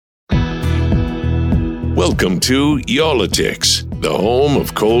Welcome to Y'all-itics, the home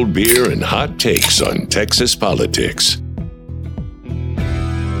of cold beer and hot takes on Texas politics.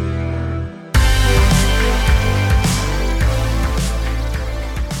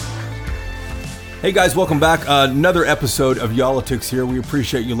 Hey guys, welcome back. Another episode of Y'all-itics here. We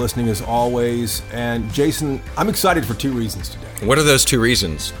appreciate you listening as always. And Jason, I'm excited for two reasons today. What are those two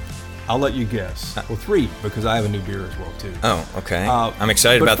reasons? I'll let you guess. Well, three, because I have a new beer as well too. Oh, okay. I'm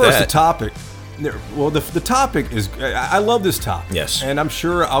excited about first, that. The topic. Well, the topic is, I love this topic. Yes. And I'm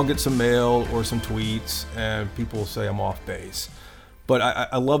sure I'll get some mail or some tweets and people will say I'm off base. But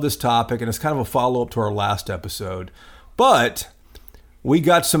I love this topic, and it's kind of a follow-up to our last episode. But we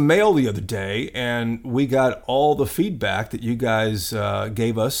got some mail the other day, and we got all the feedback that you guys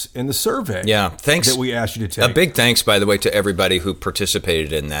gave us in the survey. Yeah, thanks. That we asked you to take. A big thanks, by the way, to everybody who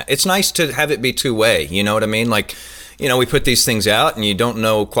participated in that. It's nice to have it be two-way, you know what I mean? Like, you know, we put these things out, and you don't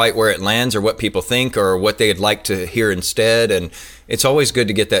know quite where it lands or what people think or what they'd like to hear instead, and it's always good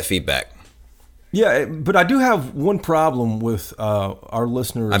to get that feedback. Yeah, but I do have one problem with our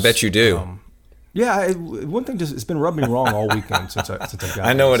listeners. I bet you do. One thing it's been rubbing me wrong all weekend since I got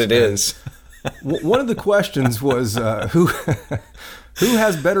I know this. what it is. One of the questions was who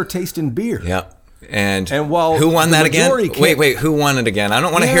has better taste in beer? Yeah. And while who won that again? Wait, who won it again? I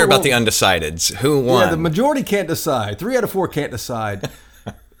don't want to hear about the undecideds. Who won? Yeah, the majority can't decide. 3 out of 4 can't decide.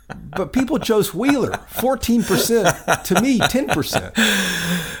 But people chose Wheeler, 14%. To me,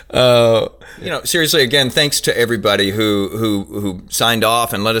 10%. Seriously, again, thanks to everybody who signed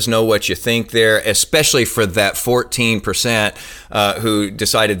off and let us know what you think there, especially for that 14% who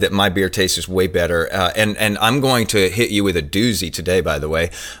decided that my beer taste is way better. And I'm going to hit you with a doozy today, by the way.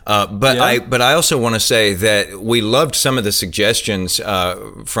 But I also want to say that we loved some of the suggestions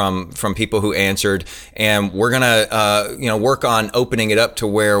from people who answered, and we're gonna work on opening it up to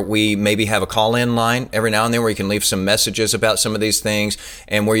where we maybe have a call-in line every now and then where you can leave some messages about some of these things,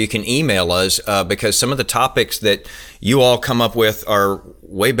 and where you can email us because some of the topics that you all come up with are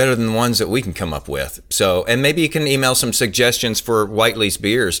way better than the ones that we can come up with. So, and maybe you can email some suggestions for Whiteley's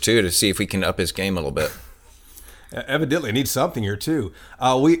beers too to see if we can up his game a little bit. Evidently, I need something here too.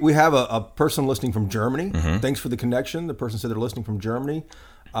 We have a person listening from Germany. Mm-hmm. Thanks for the connection. The person said they're listening from Germany.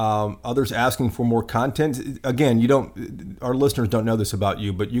 Others asking for more content. Again, our listeners don't know this about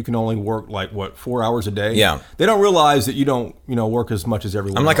you, but you can only work 4 hours a day? Yeah. They don't realize that you don't, work as much as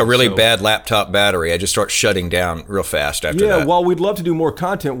everyone I'm like else, a really bad laptop battery. I just start shutting down real fast after that. Yeah, while we'd love to do more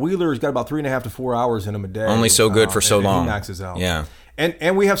content, Wheeler's got about 3.5 to 4 hours in him a day. Only so good for so long. He maxes out. Yeah.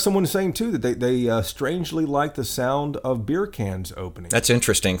 And we have someone saying, too, that they strangely like the sound of beer cans opening. That's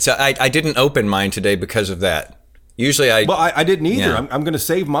interesting. So I didn't open mine today because of that. Usually I didn't either. Yeah. I'm going to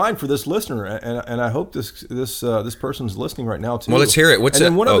save mine for this listener, and I hope this person's listening right now, too. Well, let's hear it. What's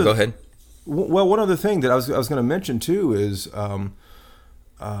it? Go ahead. Well, one other thing that I was going to mention, too, is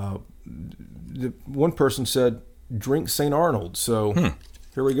one person said, drink St. Arnold. So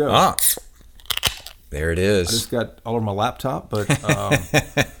here we go. There it is. I just got all over my laptop, but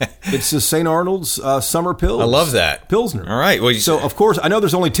it's the St. Arnold's Summer Pils. I love that. Pilsner. All right. Well, so, of course, I know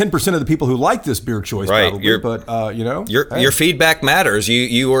there's only 10% of the people who like this beer choice, right. probably, but, Your feedback matters.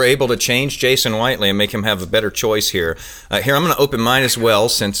 You were able to change Jason Whiteley and make him have a better choice here. Here, I'm going to open mine as well,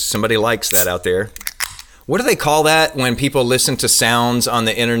 since somebody likes that out there. What do they call that when people listen to sounds on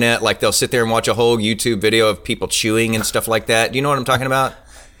the internet? Like they'll sit there and watch a whole YouTube video of people chewing and stuff like that. Do you know what I'm talking about?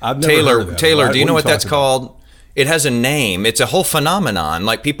 I've never heard of that. Taylor, do you know what that's called? It has a name. It's a whole phenomenon.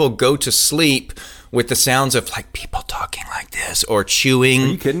 Like people go to sleep with the sounds of like people talking like this or chewing. Are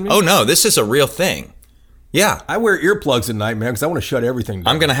you kidding me? Oh no, this is a real thing. Yeah. I wear earplugs at night, man, because I want to shut everything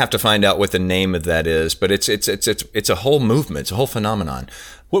down. I'm going to have to find out what the name of that is, but it's a whole movement. It's a whole phenomenon.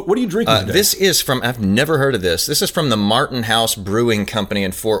 What are you drinking today? This is from, I've never heard of this. This is from the Martin House Brewing Company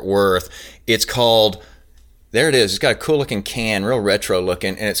in Fort Worth. It's called, there it is. It's got a cool looking can, real retro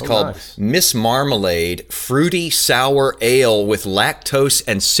looking, and it's called nice. Miss Marmalade Fruity Sour Ale with Lactose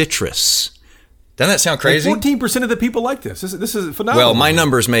and Citrus. Doesn't that sound crazy? 14% of the people like this. This is phenomenal. Well, my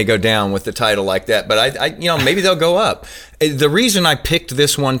numbers may go down with the title like that, but I maybe they'll go up. The reason I picked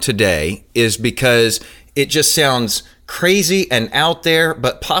this one today is because it just sounds crazy and out there,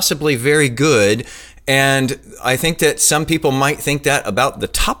 but possibly very good. And I think that some people might think that about the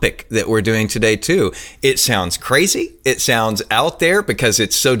topic that we're doing today, too. It sounds crazy. It sounds out there because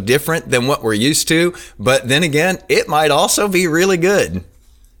it's so different than what we're used to. But then again, it might also be really good.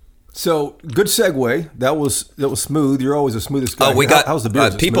 So, good segue. That was smooth. You're always the smoothest guy. How's the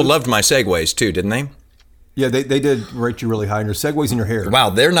beer? People loved my segues, too, didn't they? Yeah, they did rate you really high, and your segues in your hair.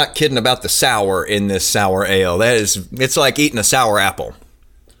 Wow, they're not kidding about the sour in this sour ale. It's like eating a sour apple.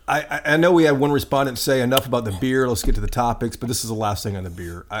 I know we had one respondent say enough about the beer. Let's get to the topics, but this is the last thing on the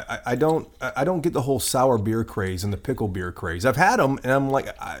beer. I don't get the whole sour beer craze and the pickle beer craze. I've had them, and I'm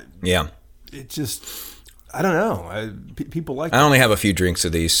like, it just, I don't know. People like. I only have a few drinks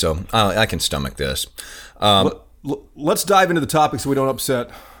of these, so I can stomach this. Let's dive into the topics so we don't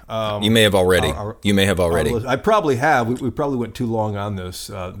upset. You may have already. I probably have. We probably went too long on this.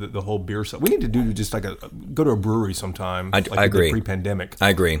 The whole beer stuff. We need to do just like go to a brewery sometime. I agree. Pre-pandemic. I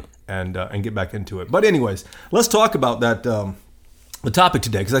agree. And get back into it. But anyways, let's talk about that. The topic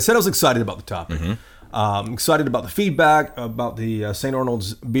today, because I said I was excited about the topic. Mm-hmm. Excited about the feedback about the St.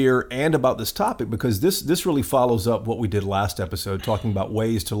 Arnold's beer and about this topic because this really follows up what we did last episode, talking about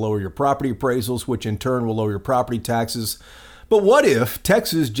ways to lower your property appraisals, which in turn will lower your property taxes. But what if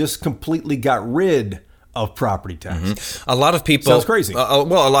Texas just completely got rid of property taxes? Mm-hmm. A lot of people... Sounds crazy. A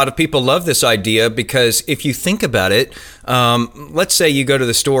lot of people love this idea because if you think about it, let's say you go to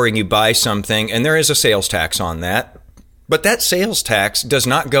the store and you buy something and there is a sales tax on that. But that sales tax does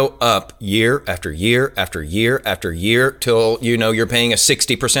not go up year after year after year after year till you're paying a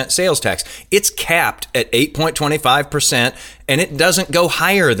 60% sales tax. It's capped at 8.25% and it doesn't go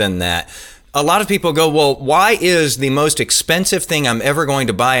higher than that. A lot of people go, well, why is the most expensive thing I'm ever going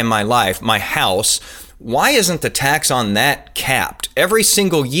to buy in my life, my house, why isn't the tax on that capped? Every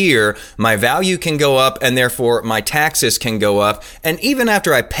single year, my value can go up and therefore my taxes can go up. And even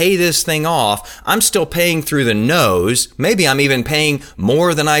after I pay this thing off, I'm still paying through the nose. Maybe I'm even paying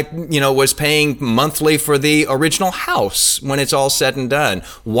more than I, was paying monthly for the original house when it's all said and done.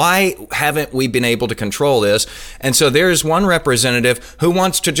 Why haven't we been able to control this? And so there's one representative who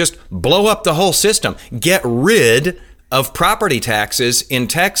wants to just blow up the whole system, get rid of property taxes in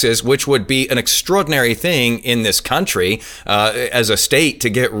Texas, which would be an extraordinary thing in this country as a state to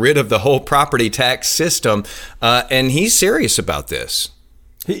get rid of the whole property tax system. And he's serious about this.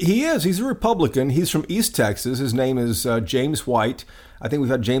 He is. He's a Republican. He's from East Texas. His name is James White. I think we've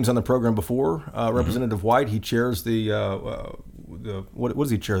had James on the program before. Representative White. He chairs what does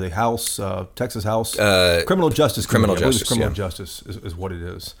he chair? The House, Texas House? Criminal Justice Committee. Criminal Justice is what it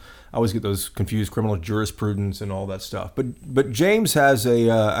is. I always get those confused, criminal jurisprudence and all that stuff. But James has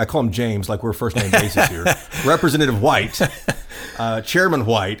I call him James like we're first name basis here. Representative White, Chairman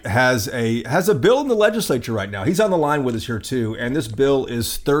White has a bill in the legislature right now. He's on the line with us here too, and this bill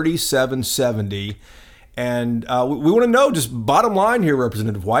is 3770. And we want to know, just bottom line here,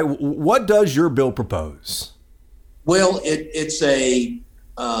 Representative White, what does your bill propose? Well, it's a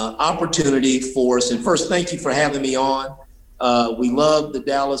opportunity for us. And first, thank you for having me on. We love the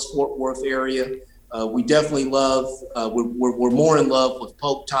Dallas-Fort Worth area. We definitely love, we're more in love with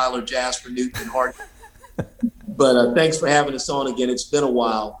Pope, Tyler, Jasper, Newton, and Hart. But thanks for having us on again. It's been a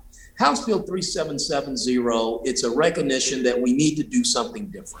while. House Bill 3770, it's a recognition that we need to do something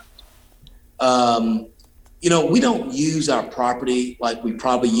different. We don't use our property like we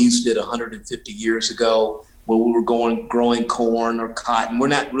probably used it 150 years ago when we were growing corn or cotton. We're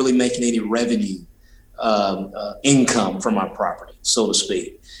not really making any revenue. Income from our property, so to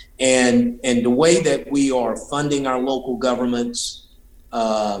speak. And the way that we are funding our local governments, we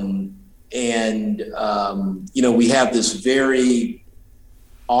have this very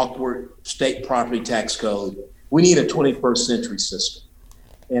awkward state property tax code. We need a 21st century system.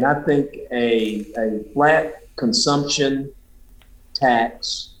 And I think a flat consumption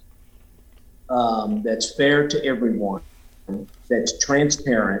tax that's fair to everyone, that's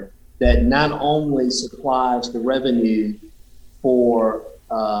transparent, that not only supplies the revenue for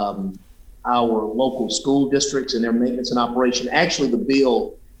our local school districts and their maintenance and operation. Actually, the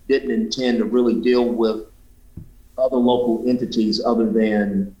bill didn't intend to really deal with other local entities other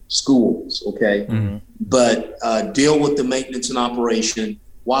than schools, okay? Mm-hmm. But deal with the maintenance and operation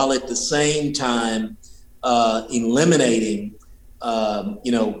while at the same time eliminating,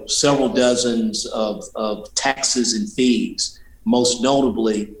 several dozens of taxes and fees, most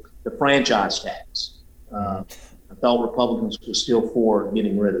notably the franchise tax. I thought Republicans were still for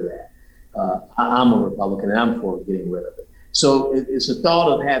getting rid of that. I'm a Republican and I'm for getting rid of it. So it's a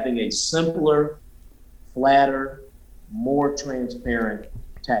thought of having a simpler, flatter, more transparent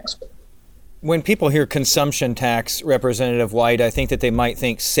tax code. When people hear consumption tax, Representative White, I think that they might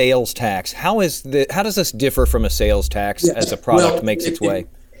think sales tax. How does this differ from a sales tax as a product makes its way?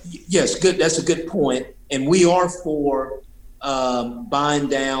 Yes, good. That's a good point. And we are for buying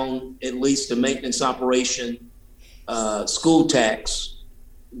down at least the maintenance operation school tax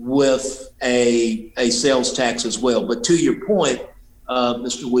with a sales tax as well. But to your point,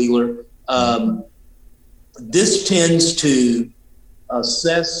 Mr. Wheeler, this tends to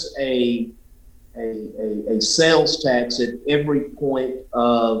assess a a sales tax at every point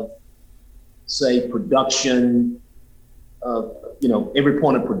of, say, production, every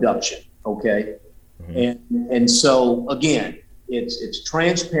point of production, okay? And so, again, it's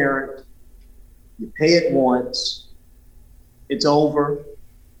transparent. You pay it once, it's over,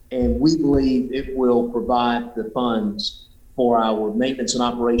 and we believe it will provide the funds for our maintenance and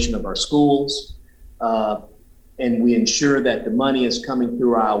operation of our schools. And we ensure that the money is coming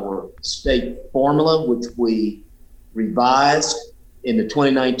through our state formula, which we revised in the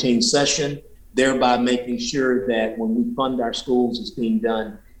 2019 session, thereby making sure that when we fund our schools, it's being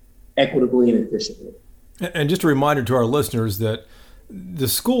done equitably and efficiently. And just a reminder to our listeners that the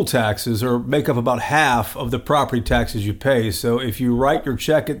school taxes make up about half of the property taxes you pay. So if you write your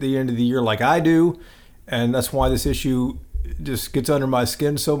check at the end of the year like I do, and that's why this issue just gets under my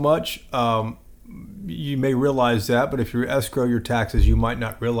skin so much, you may realize that, but if you escrow your taxes, you might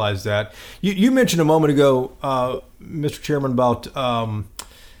not realize that. You mentioned a moment ago, Mr. Chairman, about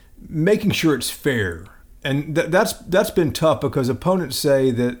making sure it's fair. And that's been tough because opponents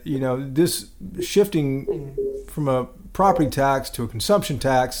say that, this shifting from a property tax to a consumption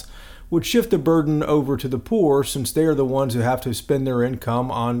tax would shift the burden over to the poor, since they are the ones who have to spend their income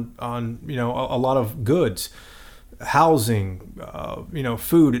on a lot of goods, housing,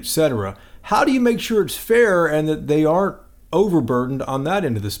 food, etc. How do you make sure it's fair and that they aren't overburdened on that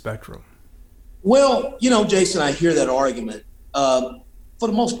end of the spectrum? Well, Jason, I hear that argument. For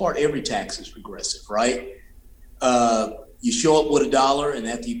the most part, every tax is regressive, right? You show up with $1, and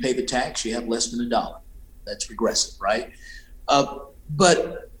after you pay the tax, you have less than $1. That's regressive, right?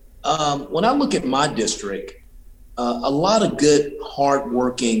 But when I look at my district, a lot of good,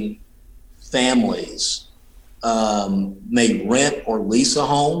 hardworking families may rent or lease a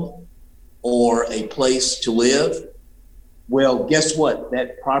home or a place to live. Well, guess what?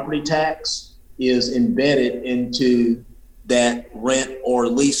 That property tax is embedded into that rent or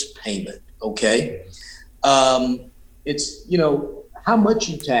lease payment, okay? It's, how much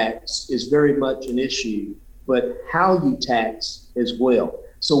you tax is very much an issue, but how you tax as well.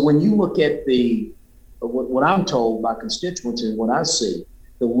 So when you look at what I'm told by constituents and what I see,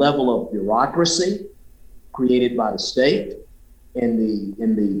 the level of bureaucracy created by the state in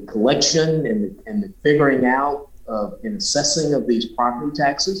the collection and the figuring out of and assessing of these property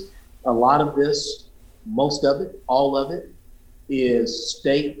taxes, a lot of this, most of it, all of it, is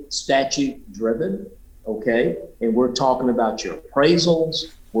state statute driven, okay? And we're talking about your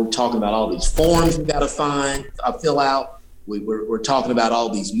appraisals. We're talking about all these forms you got to fill out. We're talking about all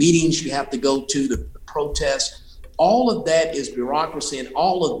these meetings you have to go to, the protests. All of that is bureaucracy, and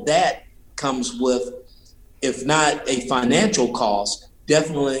all of that comes with, if not a financial cost,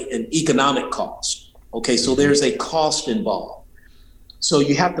 definitely an economic cost. Okay, so there's a cost involved. So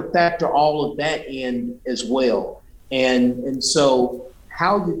you have to factor all of that in as well. And so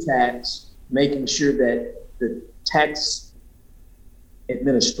how you tax, making sure that the tax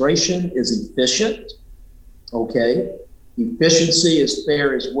administration is efficient, okay? Efficiency is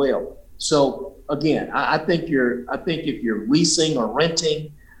fair as well. So again, I think if you're leasing or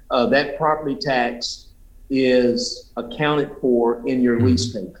renting, that property tax is accounted for in your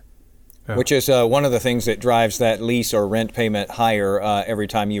lease payment. Which is one of the things that drives that lease or rent payment higher every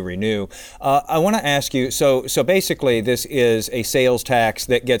time you renew. I want to ask you, so basically this is a sales tax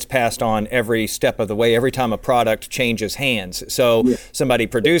that gets passed on every step of the way, every time a product changes hands. So somebody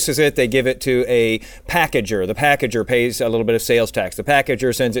produces it, they give it to a packager. The packager pays a little bit of sales tax. The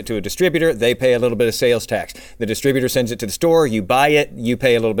packager sends it to a distributor, they pay a little bit of sales tax. The distributor sends it to the store, you buy it, you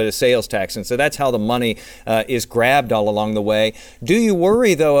pay a little bit of sales tax. And so that's how the money is grabbed all along the way. Do you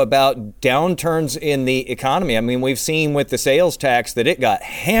worry, though, about downturns in the economy? I mean, we've seen with the sales tax that it got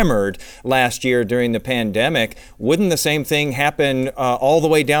hammered last year during the pandemic. Wouldn't the same thing happen all the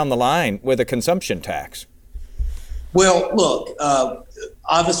way down the line with a consumption tax? Well, look,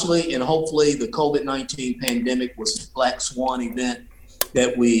 obviously and hopefully the COVID-19 pandemic was a black swan event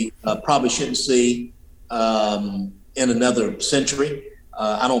that we probably shouldn't see in another century.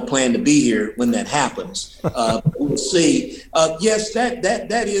 I don't plan to be here when that happens. We'll see. Yes,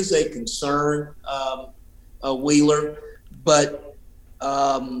 that is a concern, Wheeler. But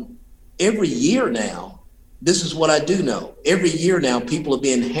every year now, this is what I do know. Every year now, people are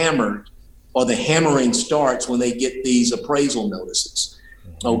being hammered, or the hammering starts when they get these appraisal notices.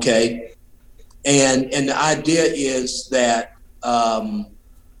 Okay, and the idea is that the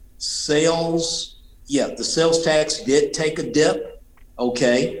sales tax did take a dip.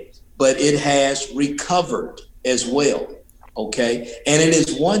 Okay, but it has recovered as well. Okay, and it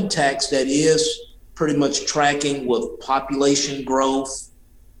is one tax that is pretty much tracking with population growth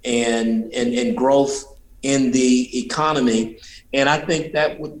and growth in the economy. And I think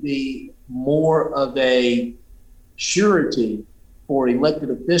that would be more of a surety for elected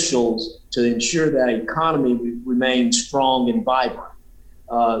officials to ensure that economy remains strong and vibrant.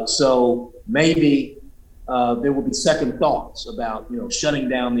 So maybe there will be second thoughts about shutting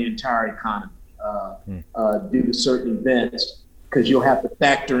down the entire economy due to certain events, because you'll have to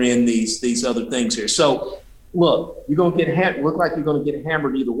factor in these other things here. So look, you're gonna look like you're gonna get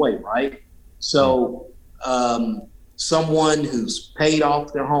hammered either way, right? So someone who's paid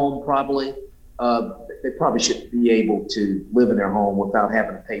off their home probably. They probably should be able to live in their home without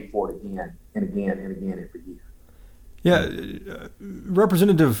having to pay for it again and again and again every year. Yeah,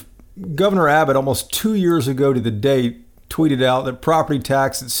 Representative Governor Abbott almost 2 years ago to the date tweeted out that property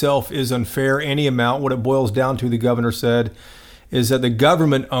tax itself is unfair, any amount. What it boils down to, the governor said, is that the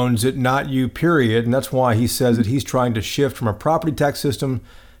government owns it, not you, period. And that's why he says that he's trying to shift from a property tax system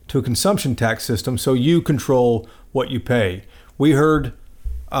to a consumption tax system so you control what you pay. We heard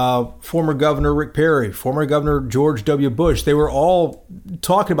former Governor Rick Perry, former Governor George W. Bush, they were all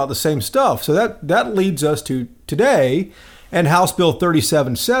talking about the same stuff. So that leads us to today and House Bill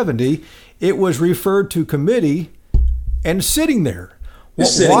 3770. It was referred to committee and sitting there.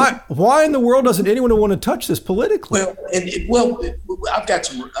 Why in the world doesn't anyone want to touch this politically? I've got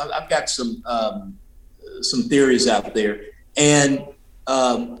some theories out there, and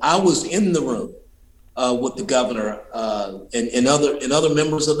I was in the room with the governor and other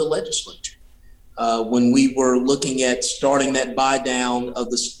members of the legislature when we were looking at starting that buy down of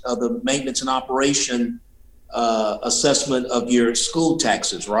the maintenance and operation assessment of your school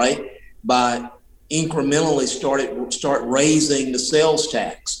taxes, right? By incrementally start raising the sales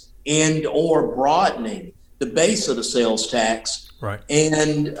tax and or broadening the base of the sales tax, right?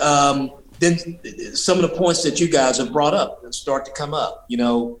 And then some of the points that you guys have brought up start to come up.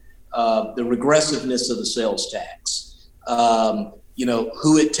 The regressiveness of the sales tax,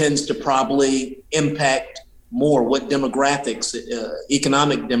 who it tends to probably impact more, what demographics,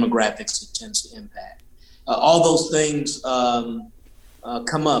 economic demographics it tends to impact. All those things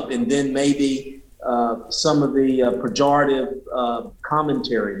come up, and then maybe some of the pejorative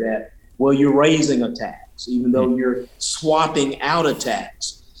commentary that, well, you're raising a tax, even though you're swapping out a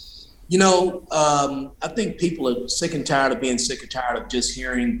tax. I think people are sick and tired of being sick and tired of just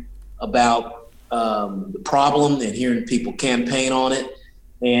hearing about the problem and hearing people campaign on it,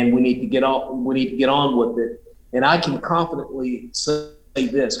 and we need to get on with it. And I can confidently say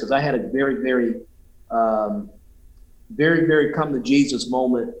this, because I had a very, very, very, very come to Jesus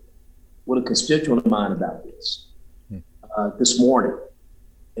moment with a constituent of mine about this morning,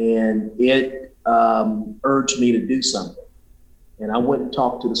 and it urged me to do something. And I went and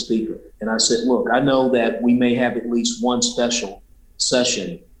talked to the speaker, and I said, look, I know that we may have at least one special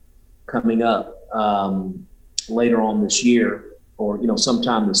session coming up later on this year, or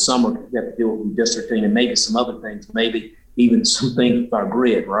sometime this summer. We have to deal with redistricting and maybe some other things, maybe even some things with our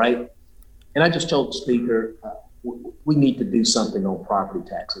grid, right? And I just told the speaker, we need to do something on property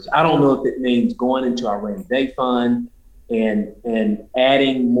taxes. I don't know if it means going into our rainy day fund and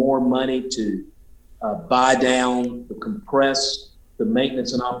adding more money to buy down the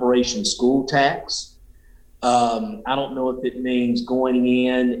maintenance and operation school tax. I don't know if it means going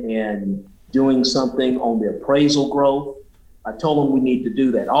in and doing something on the appraisal growth. I told them we need to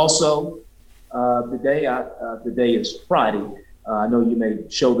do that. Also, today is Friday. I know you may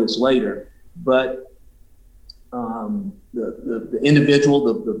show this later, but the individual,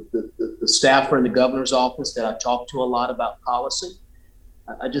 the staffer in the governor's office that I talked to a lot about policy,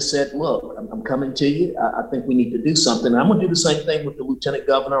 I just said, look, I'm coming to you. I think we need to do something. I'm going to do the same thing with the lieutenant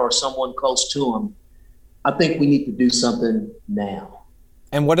governor or someone close to him. I think we need to do something now.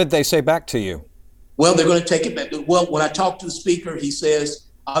 And what did they say back to you? Well, they're going to take it back. Well, when I talked to the speaker, he says,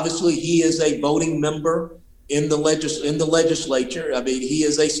 obviously, he is a voting member in the legislature. I mean, he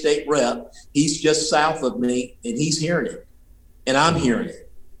is a state rep. He's just south of me, and he's hearing it, and I'm hearing it,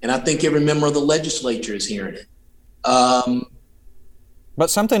 and I think every member of the legislature is hearing it. But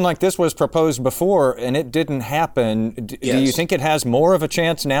something like this was proposed before, and it didn't happen. Do you think it has more of a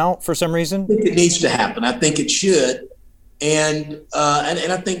chance now for some reason? I think it needs to happen. I think it should. And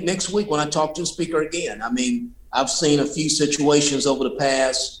I think next week when I talk to the speaker again, I mean, I've seen a few situations over the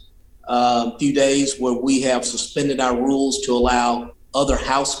past few days where we have suspended our rules to allow other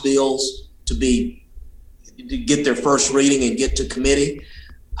House bills to get their first reading and get to committee.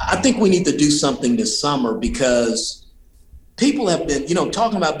 I think we need to do something this summer, because people have been,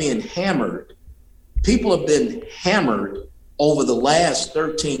 talking about being hammered. People have been hammered over the last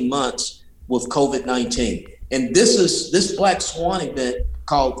 13 months with COVID-19. And this black swan event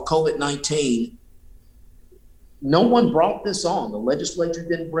called COVID-19. No one brought this on. The legislature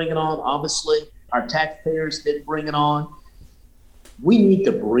didn't bring it on, obviously. Our taxpayers didn't bring it on. We need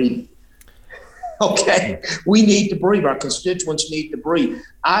to breathe. Okay? We need to breathe. Our constituents need to breathe.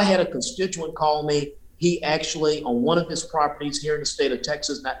 I had a constituent call me. He actually, on one of his properties here in the state of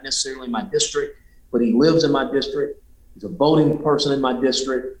Texas, not necessarily my district, but he lives in my district. He's a voting person in my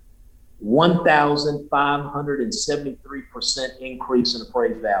district. 1,573% increase in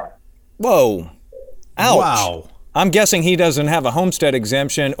appraised value. Whoa. Ouch. Wow. I'm guessing he doesn't have a homestead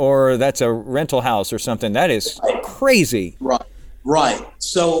exemption, or that's a rental house or something. That is crazy. Right.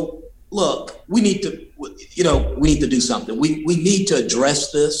 So look, we need to do something. We need to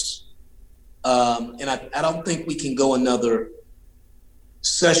address this. And I don't think we can go another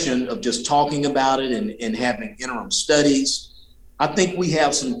session of just talking about it and having interim studies. I think we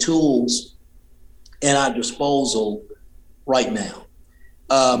have some tools at our disposal right now.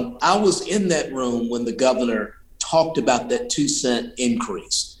 I was in that room when the governor talked about that 2-cent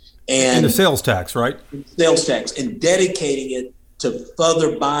increase and the sales tax, right? Sales tax, and dedicating it to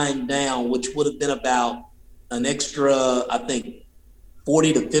further buying down, which would have been about an extra, I think,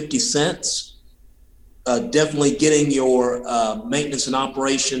 40 to 50 cents. Definitely getting your maintenance and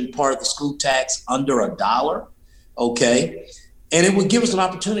operation part of the school tax under $1. Okay. And it would give us an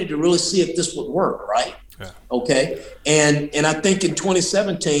opportunity to really see if this would work, right? Yeah. Okay. And I think in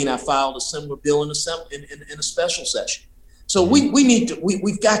 2017, I filed a similar bill in a special session. So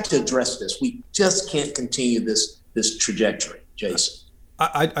we've got to address this. We just can't continue this trajectory, Jason.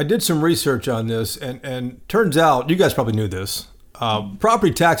 I did some research on this, and turns out, you guys probably knew this,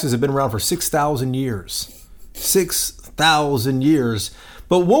 property taxes have been around for 6,000 years. 6,000 years.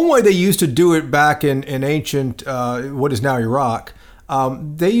 But one way they used to do it back in ancient, what is now Iraq,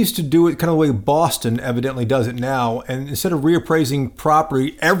 they used to do it kind of the way Boston evidently does it now. And instead of reappraising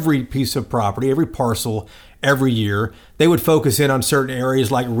property, every piece of property, every parcel, every year, they would focus in on certain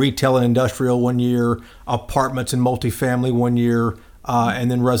areas like retail and industrial one year, apartments and multifamily one year,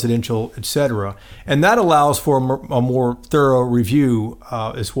 and then residential, et cetera. And that allows for a more thorough review,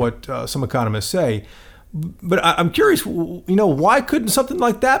 is what some economists say. But I'm curious, why couldn't something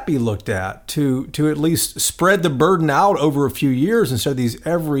like that be looked at to at least spread the burden out over a few years instead of these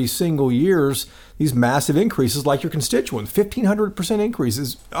every single years, these massive increases like your constituent, 1,500%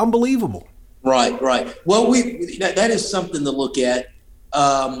 increases, unbelievable. Right. Well, that is something to look at.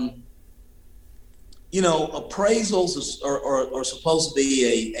 Appraisals are supposed to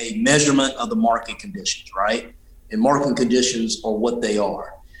be a measurement of the market conditions, right? And market conditions are what they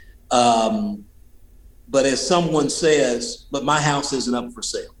are. But as someone says, but my house isn't up for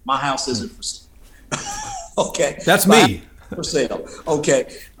sale. My house isn't for sale. Okay. That's me. For sale.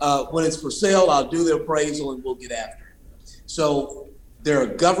 Okay. When it's for sale, I'll do the appraisal and we'll get after it. So there are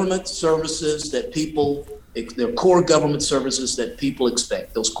government services that they're core government services that people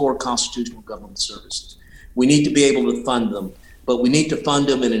expect, those core constitutional government services. We need to be able to fund them, but we need to fund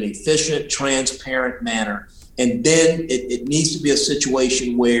them in an efficient, transparent manner. And then it needs to be a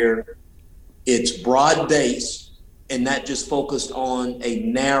situation where it's broad-based and not just focused on a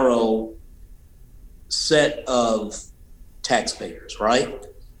narrow set of taxpayers, right?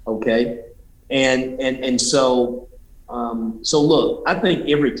 Okay. And so look, I think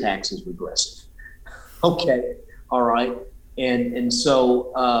every tax is regressive. Okay. All right. And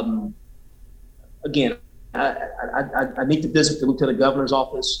so, again, I need to visit the Lieutenant Governor's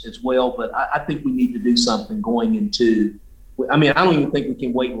office as well, but I think we need to do something going into, I don't even think we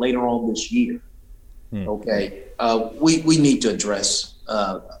can wait later on this year. Okay. We need to address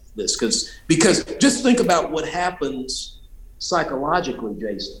this because just think about what happens psychologically,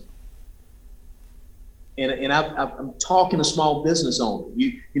 Jason. And I'm talking to small business owners.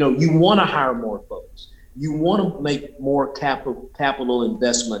 You want to hire more folks. You want to make more capital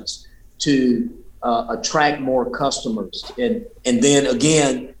investments to attract more customers and then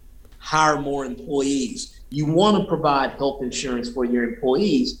again hire more employees. You want to provide health insurance for your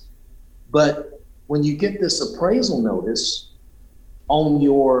employees, but when you get this appraisal notice on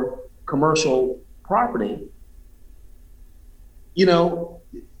your commercial property,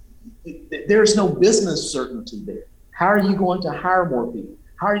 there's no business certainty there. How are you going to hire more people?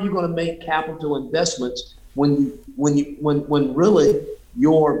 How are you going to make capital investments when really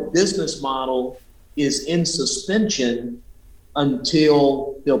your business model is in suspension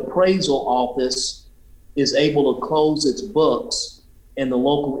until the appraisal office is able to close its books and the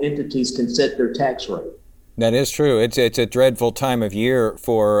local entities can set their tax rate? That is true. It's a dreadful time of year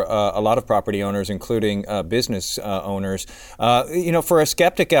for a lot of property owners, including business owners. For a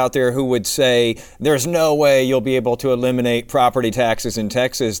skeptic out there who would say there's no way you'll be able to eliminate property taxes in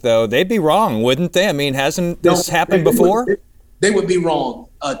Texas, though, they'd be wrong, wouldn't they? I mean, hasn't this happened before? They would be wrong.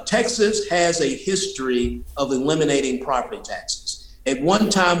 Texas has a history of eliminating property taxes. At one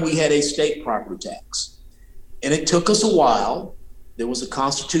time, we had a state property tax, and it took us a while. There was a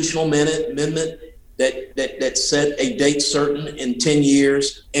constitutional amendment that set a date certain in 10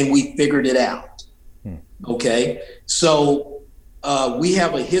 years, and we figured it out. Okay, so we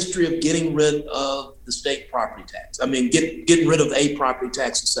have a history of getting rid of the state property tax. I mean, getting rid of a property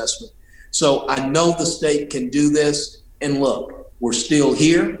tax assessment. So I know the state can do this, and look, we're still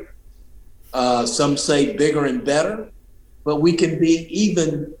here. Some say bigger and better, but we can be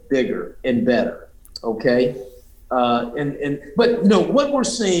even bigger and better. Okay, but what we're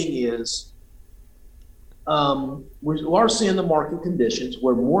seeing is. We are seeing the market conditions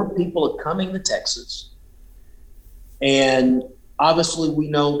where more people are coming to Texas. And obviously we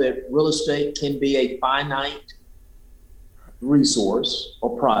know that real estate can be a finite resource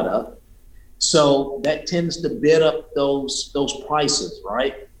or product. So that tends to bid up those prices,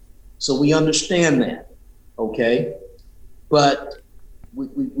 right? So we understand that, okay? But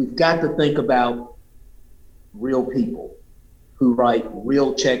we've got to think about real people who write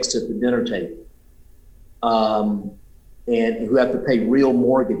real checks at the dinner table. And who have to pay real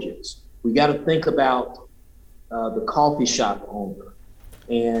mortgages. We got to think about the coffee shop owner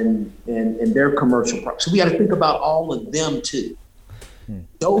and their commercial property. So we got to think about all of them too.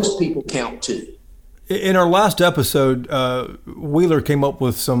 Those people count too. In our last episode, Wheeler came up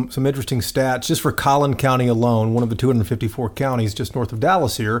with some interesting stats just for Collin County alone, one of the 254 counties just north of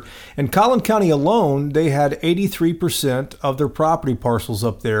Dallas here. In Collin County alone, they had 83% of their property parcels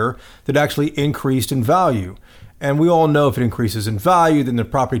up there that actually increased in value. And we all know if it increases in value, then the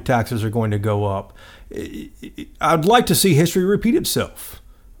property taxes are going to go up. I'd like to see history repeat itself,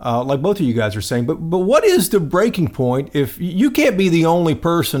 like both of you guys are saying. But what is the breaking point? If you can't be the only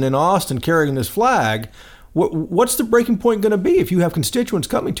person in Austin carrying this flag, what's the breaking point going to be if you have constituents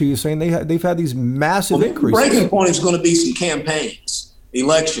coming to you saying they've had these massive increases? The breaking point is going to be some campaigns,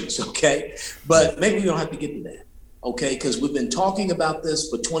 elections, okay? But maybe we don't have to get to that, okay? Because we've been talking about this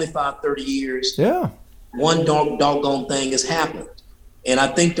for 25, 30 years. Yeah. One doggone thing has happened. And I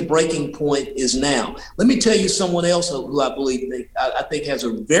think the breaking point is now. Let me tell you someone else who I think has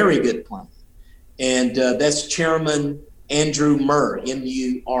a very good plan. And that's Chairman Andrew Murr,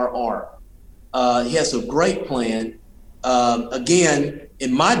 M-U-R-R. He has a great plan. Again,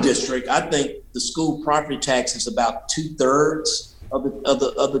 in my district, I think the school property tax is about 2/3 of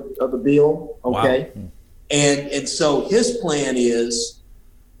the bill. Okay. Wow. And so his plan is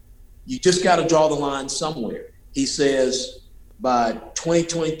you just got to draw the line somewhere. He says by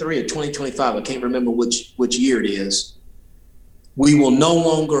 2023 or 2025, I can't remember which year it is, we will no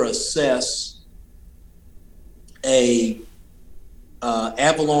longer assess a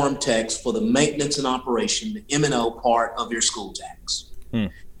ad valorem tax for the maintenance and operation, the M&O part of your school tax.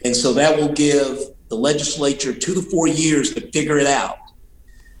 And so that will give the legislature 2 to 4 years to figure it out.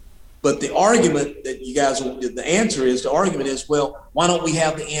 But the argument that you guys, the argument is, well, why don't we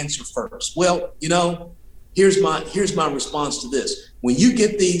have the answer first? Well, here's my response to this. When you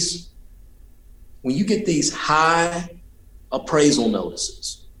get these high appraisal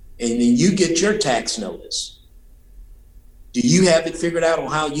notices, and then you get your tax notice, do you have it figured out on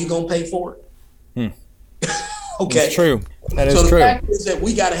how you gonna pay for it? Okay, that's true. That is true. So the true. fact is that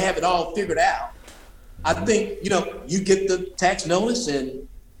we got to have it all figured out. I think you get the tax notice and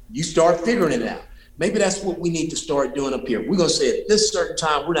you start figuring it out. Maybe that's what we need to start doing up here. We're gonna say at this certain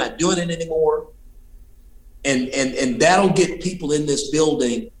time we're not doing it anymore, and that'll get people in this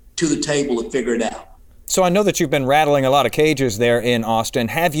building to the table to figure it out. So I know that you've been rattling a lot of cages there in Austin.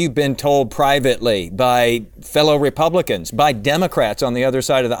 Have you been told privately by fellow Republicans, by Democrats on the other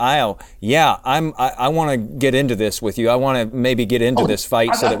side of the aisle, yeah, I want to get into this with you. I want to maybe get into this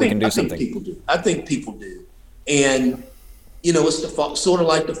fight so that we can do something. I think people do. And, it's sort of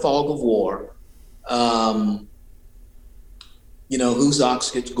like the fog of war. Whose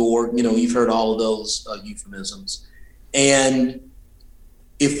ox gets gored? You've heard all of those euphemisms. And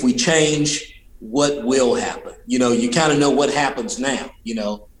if we change, what will happen? You kind of know what happens now.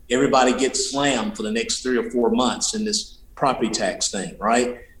 Everybody gets slammed for the next 3 or 4 months in this property tax thing,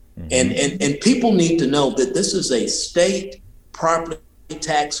 right? Mm-hmm. And people need to know that this is a state property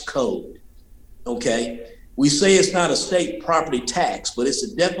tax code, okay? We say it's not a state property tax, but it's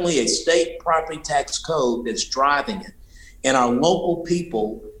definitely a state property tax code that's driving it. And our local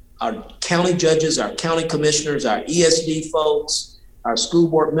people our county judges, our county commissioners, our ESD folks, our school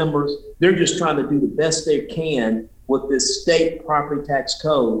board members, they're just trying to do the best they can with this state property tax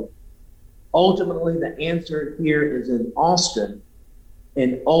code. Ultimately, the answer here is in Austin,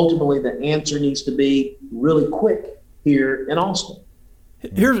 and ultimately the answer needs to be really quick here in Austin.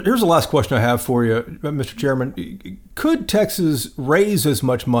 Here's the last question I have for you, Mr. Chairman. Could Texas raise as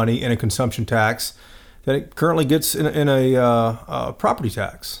much money in a consumption tax that it currently gets in a property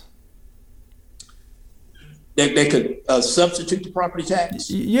tax? They could substitute the property tax?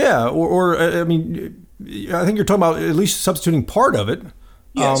 Yeah, or I mean, I think you're talking about at least substituting part of it.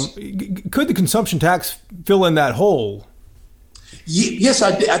 Yes. Could the consumption tax fill in that hole? Yes,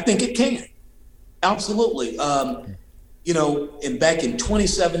 I think it can. Absolutely. Back in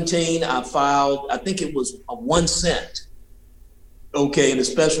 2017, I filed, I think it was a 1 cent, in the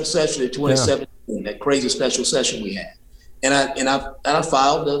special session of 2017, that crazy special session we had. And I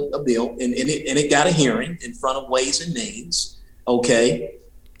filed a bill, and it got a hearing in front of Ways and Means,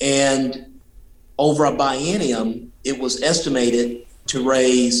 and over a biennium, it was estimated to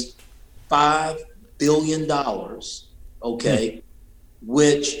raise $5 billion,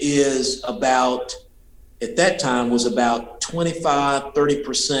 which is about, at that time, was about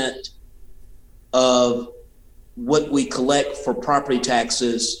 30% of what we collect for property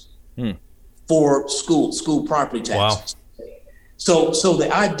taxes for school property taxes. Wow. So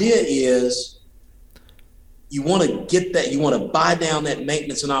the idea is you want to get that, you want to buy down that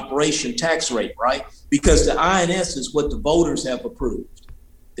maintenance and operation tax rate, right? Because the INS is what the voters have approved,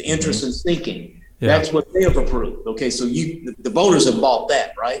 the interest in sinking. Yeah. That's what they have approved. So the voters have bought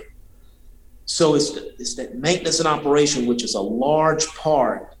that, right? So it's that maintenance and operation, which is a large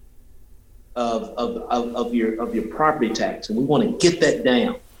part of your property tax, and we want to get that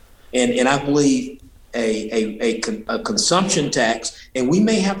down. And I believe a consumption tax, and we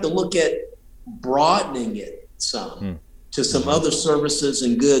may have to look at broadening it some to some other services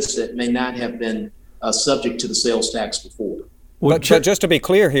and goods that may not have been subject to the sales tax before. But just to be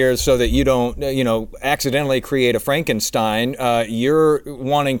clear here, so that you don't, accidentally create a Frankenstein, you're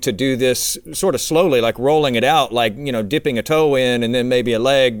wanting to do this sort of slowly, like rolling it out, like, dipping a toe in and then maybe a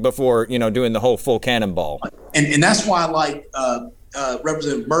leg before, doing the whole full cannonball. And that's why I like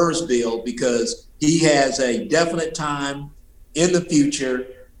Representative Burr's bill, because he has a definite time in the future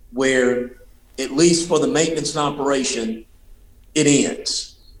where, at least for the maintenance and operation, it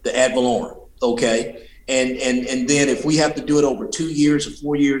ends, the ad valorem, And then if we have to do it over 2 years or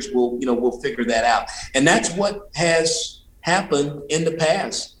 4 years, we'll figure that out. And that's what has happened in the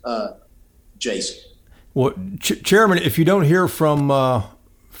past, Jason. Well, Chairman, if you don't hear from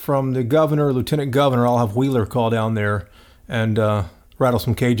the governor, lieutenant governor, I'll have Wheeler call down there and rattle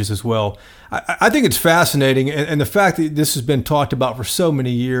some cages as well. I think it's fascinating, and the fact that this has been talked about for so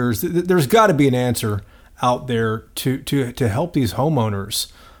many years, there's got to be an answer out there to help these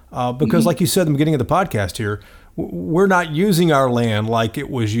homeowners. Because like you said in the beginning of the podcast here, we're not using our land like it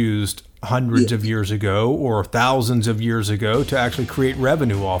was used hundreds of years ago or thousands of years ago to actually create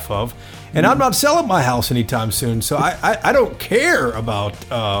revenue off of. And I'm not selling my house anytime soon, so I don't care about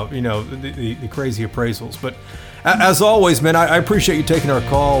the crazy appraisals. But as always, man, I appreciate you taking our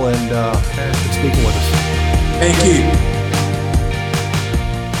call and speaking with us. Thank you.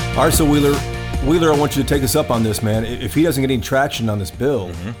 All right, so Wheeler, I want you to take us up on this, man. If he doesn't get any traction on this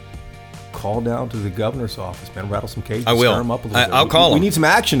bill, call down to the governor's office, man. Rattle some cages. I will. Stir him up a little bit. I'll call them. We need some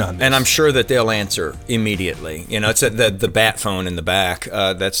action on this. And I'm sure that they'll answer immediately. It's the bat phone in the back.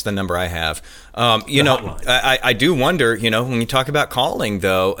 That's the number I have. I do wonder, when you talk about calling,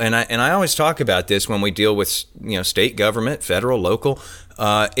 though, and I always talk about this when we deal with, state government, federal, local.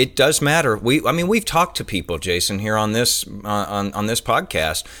 It does matter. We've talked to people, Jason, here on this on this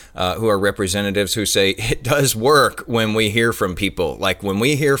podcast, who are representatives who say it does work when we hear from people. Like when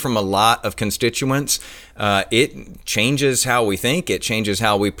we hear from a lot of constituents, it changes how we think. It changes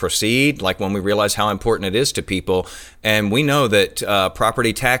how we proceed. Like when we realize how important it is to people, and we know that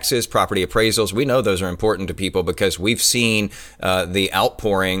property taxes, property appraisals, we know those are important to people because we've seen the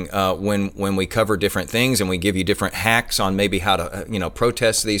outpouring when we cover different things and we give you different hacks on maybe how to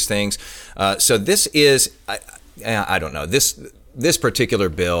protest these things. So this is, I don't know, this particular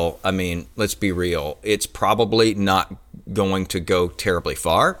bill, let's be real, it's probably not going to go terribly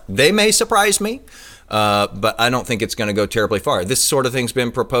far. They may surprise me. but I don't think it's going to go terribly far. This sort of thing's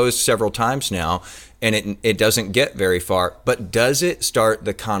been proposed several times now, and it doesn't get very far. But does it start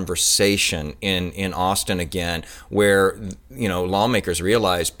the conversation in Austin again, where lawmakers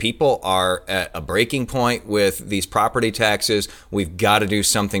realize people are at a breaking point with these property taxes? We've got to do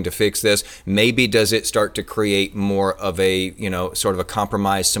something to fix this. Maybe does it start to create more of a sort of a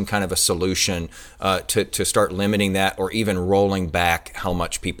compromise, some kind of a solution to start limiting that, or even rolling back how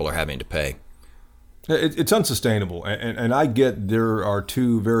much people are having to pay? It's unsustainable, and I get there are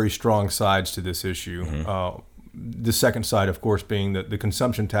two very strong sides to this issue. The second side, of course, being the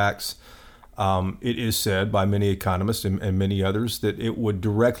consumption tax. It is said by many economists and many others that it would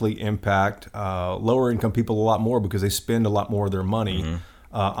directly impact lower income people a lot more because they spend a lot more of their money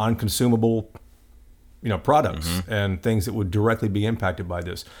on consumable products and things that would directly be impacted by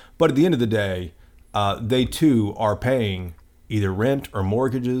this. But at the end of the day, they too are paying either rent or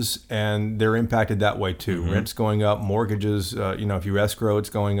mortgages, and they're impacted that way too. Rent's going up, mortgages, if you escrow, it's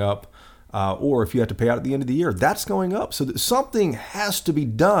going up, or if you have to pay out at the end of the year, that's going up. So that something has to be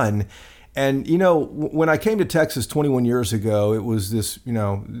done. And, when I came to Texas 21 years ago, it was this,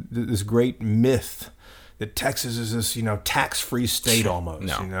 this great myth that Texas is this, tax-free state almost.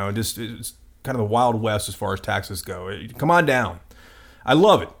 No. It's kind of the Wild West as far as taxes go. Come on down. I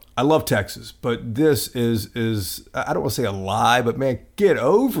love it. I love Texas, but this is I don't want to say a lie, but man, get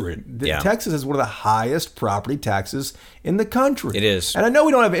over it. Texas is one of the highest property taxes in the country. It is. And I know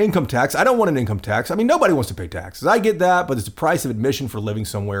we don't have an income tax. I don't want an income tax. I mean, nobody wants to pay taxes. I get that, but it's the price of admission for living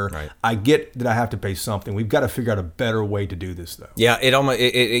somewhere. Right. I get that I have to pay something. We've got to figure out a better way to do this, though. Yeah,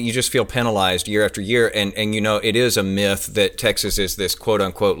 you just feel penalized year after year, and it is a myth that Texas is this quote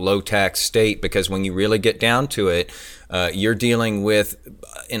unquote low tax state, because when you really get down to it, you're dealing with,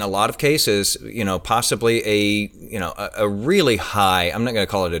 in a lot of cases, possibly a really high, I'm not going to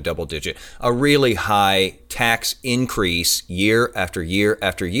call it a double digit, a really high tax increase year after year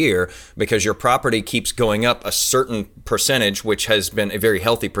after year, because your property keeps going up a certain percentage, which has been a very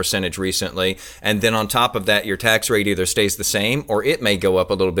healthy percentage recently. And then on top of that, your tax rate either stays the same or it may go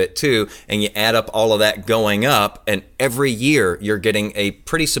up a little bit too. And you add up all of that going up, and every year you're getting a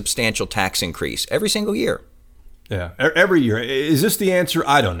pretty substantial tax increase every single year. Yeah, every year. Is this the answer?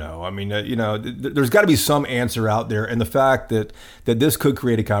 I don't know. I mean, there's got to be some answer out there. And the fact that this could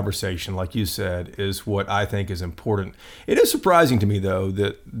create a conversation, like you said, is what I think is important. It is surprising to me, though,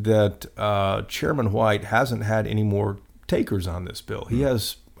 that Chairman White hasn't had any more takers on this bill. He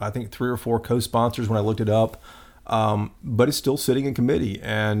has, I think, 3 or 4 co-sponsors when I looked it up, but it's still sitting in committee.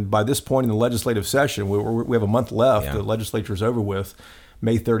 And by this point in the legislative session, we have a month left. Yeah. The legislature is over with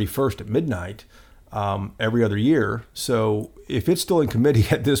May 31st at midnight. Every other year. So if it's still in committee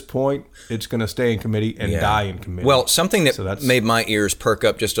at this point, it's going to stay in committee and die in committee. Well, something that made my ears perk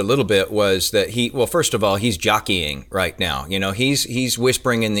up just a little bit was that first of all, he's jockeying right now. He's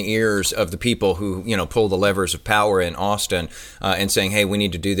whispering in the ears of the people who, pull the levers of power in Austin and saying, hey, we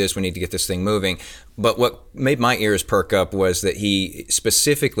need to do this. We need to get this thing moving. But what made my ears perk up was that he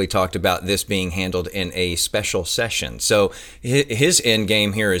specifically talked about this being handled in a special session. So his end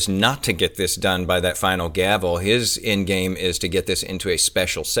game here is not to get this done by that final gavel. His end game is to get this into a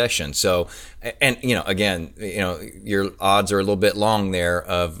special session. So, and again, your odds are a little bit long there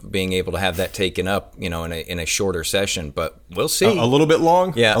of being able to have that taken up, in a shorter session. But we'll see. A little bit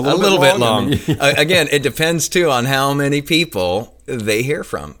long. Yeah, a little bit long. Again, it depends too on how many people they hear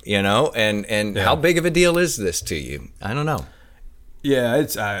from, and how big of a deal is this to you? I don't know. Yeah,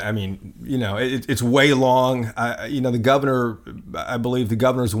 it's it's way long. The governor, I believe the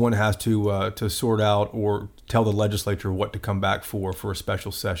governor's the one who has to sort out or tell the legislature what to come back for a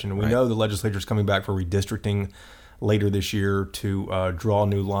special session. And we know the legislature's coming back for redistricting later this year to draw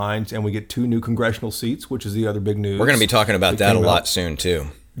new lines, and we get 2 new congressional seats, which is the other big news. We're going to be talking about that a lot soon too.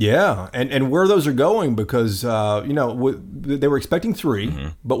 Yeah, and where those are going, because they were expecting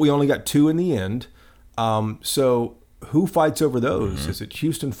 3, but we only got 2 in the end. So who fights over those? Is it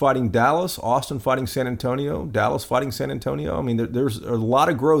Houston fighting Dallas, Austin fighting San Antonio, Dallas fighting San Antonio? I mean, there's a lot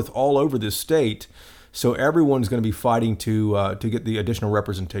of growth all over this state, so everyone's going to be fighting to get the additional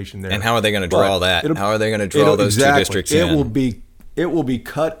representation there. And how are they going to draw that? How are they going to draw those 2 districts in? It will be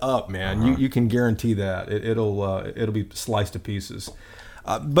cut up, man. You can guarantee that it'll be sliced to pieces.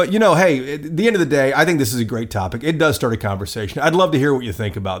 But hey, at the end of the day, I think this is a great topic. It does start a conversation. I'd love to hear what you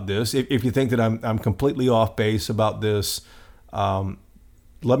think about this. If you think that I'm completely off base about this,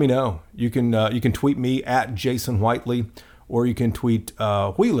 let me know. You can tweet me at Jason Whiteley, or you can tweet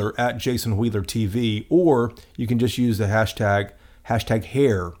Wheeler at Jason Wheeler TV, or you can just use the hashtag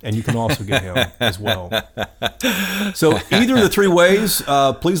 #hair, and you can also get him as well. So either of the three ways,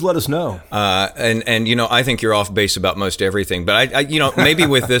 please let us know. And I think you're off base about most everything, but I maybe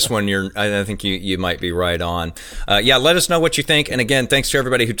with this one, I think you might be right on. Let us know what you think. And again, thanks to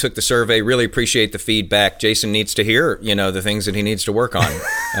everybody who took the survey. Really appreciate the feedback. Jason needs to hear, the things that he needs to work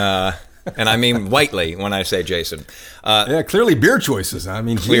on. And I mean Whiteley when I say Jason. Clearly beer choices. I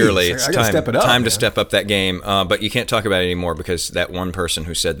mean, clearly geez, it's I gotta step it up, time to step up that game. But you can't talk about it anymore because that one person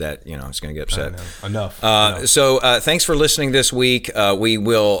who said that, is going to get upset. Enough. So thanks for listening this week. We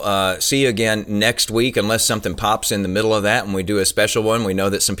will see you again next week unless something pops in the middle of that and we do a special one. We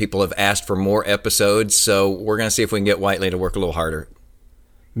know that some people have asked for more episodes, so we're going to see if we can get Whiteley to work a little harder.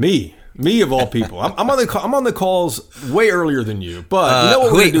 Me of all people. I'm on the calls way earlier than you. But you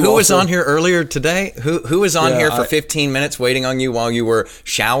know what who was on here earlier today? Who was on here for 15 minutes waiting on you while you were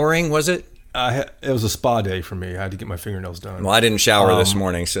showering? Was it? It was a spa day for me. I had to get my fingernails done. Well, I didn't shower this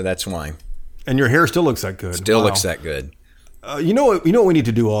morning, so that's why. And your hair still looks that good. Looks that good. You know what we need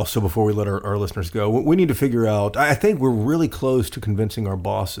to do also before we let our listeners go? We need to figure out, I think we're really close to convincing our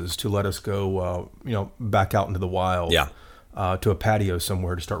bosses to let us go, back out into the wild. Yeah. To a patio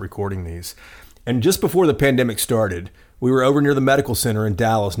somewhere to start recording these. And just before the pandemic started, we were over near the medical center in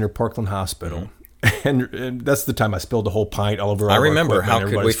Dallas near Parkland Hospital. Mm-hmm. And that's the time I spilled a whole pint all over. I remember. How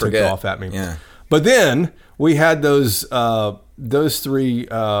could we forget? Off at me. Yeah. But then we had those three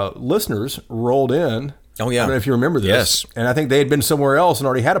listeners rolled in. Oh, yeah. I don't know if you remember this. Yes. And I think they had been somewhere else and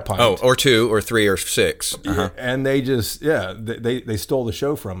already had a pint. Oh, or 2 or 3 or 6. Uh-huh. And they just, they stole the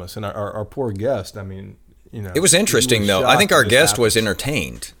show from us. And our poor guest, I mean, it was interesting, though. I think our guest was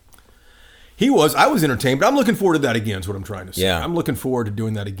entertained. He was. I was entertained, but I'm looking forward to that again is what I'm trying to say. Yeah. I'm looking forward to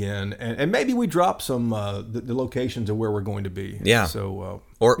doing that again. And maybe we drop some the locations of where we're going to be. Yeah. So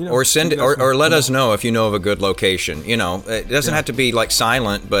or send or let us know if you know of a good location. It doesn't have to be like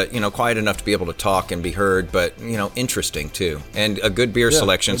silent, but quiet enough to be able to talk and be heard, but interesting too. And a good beer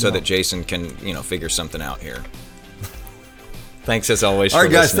selection so that Jason can, figure something out here. Thanks as always. All right,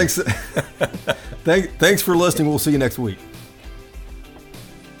 for guys. listening. Thanks for listening. We'll see you next week.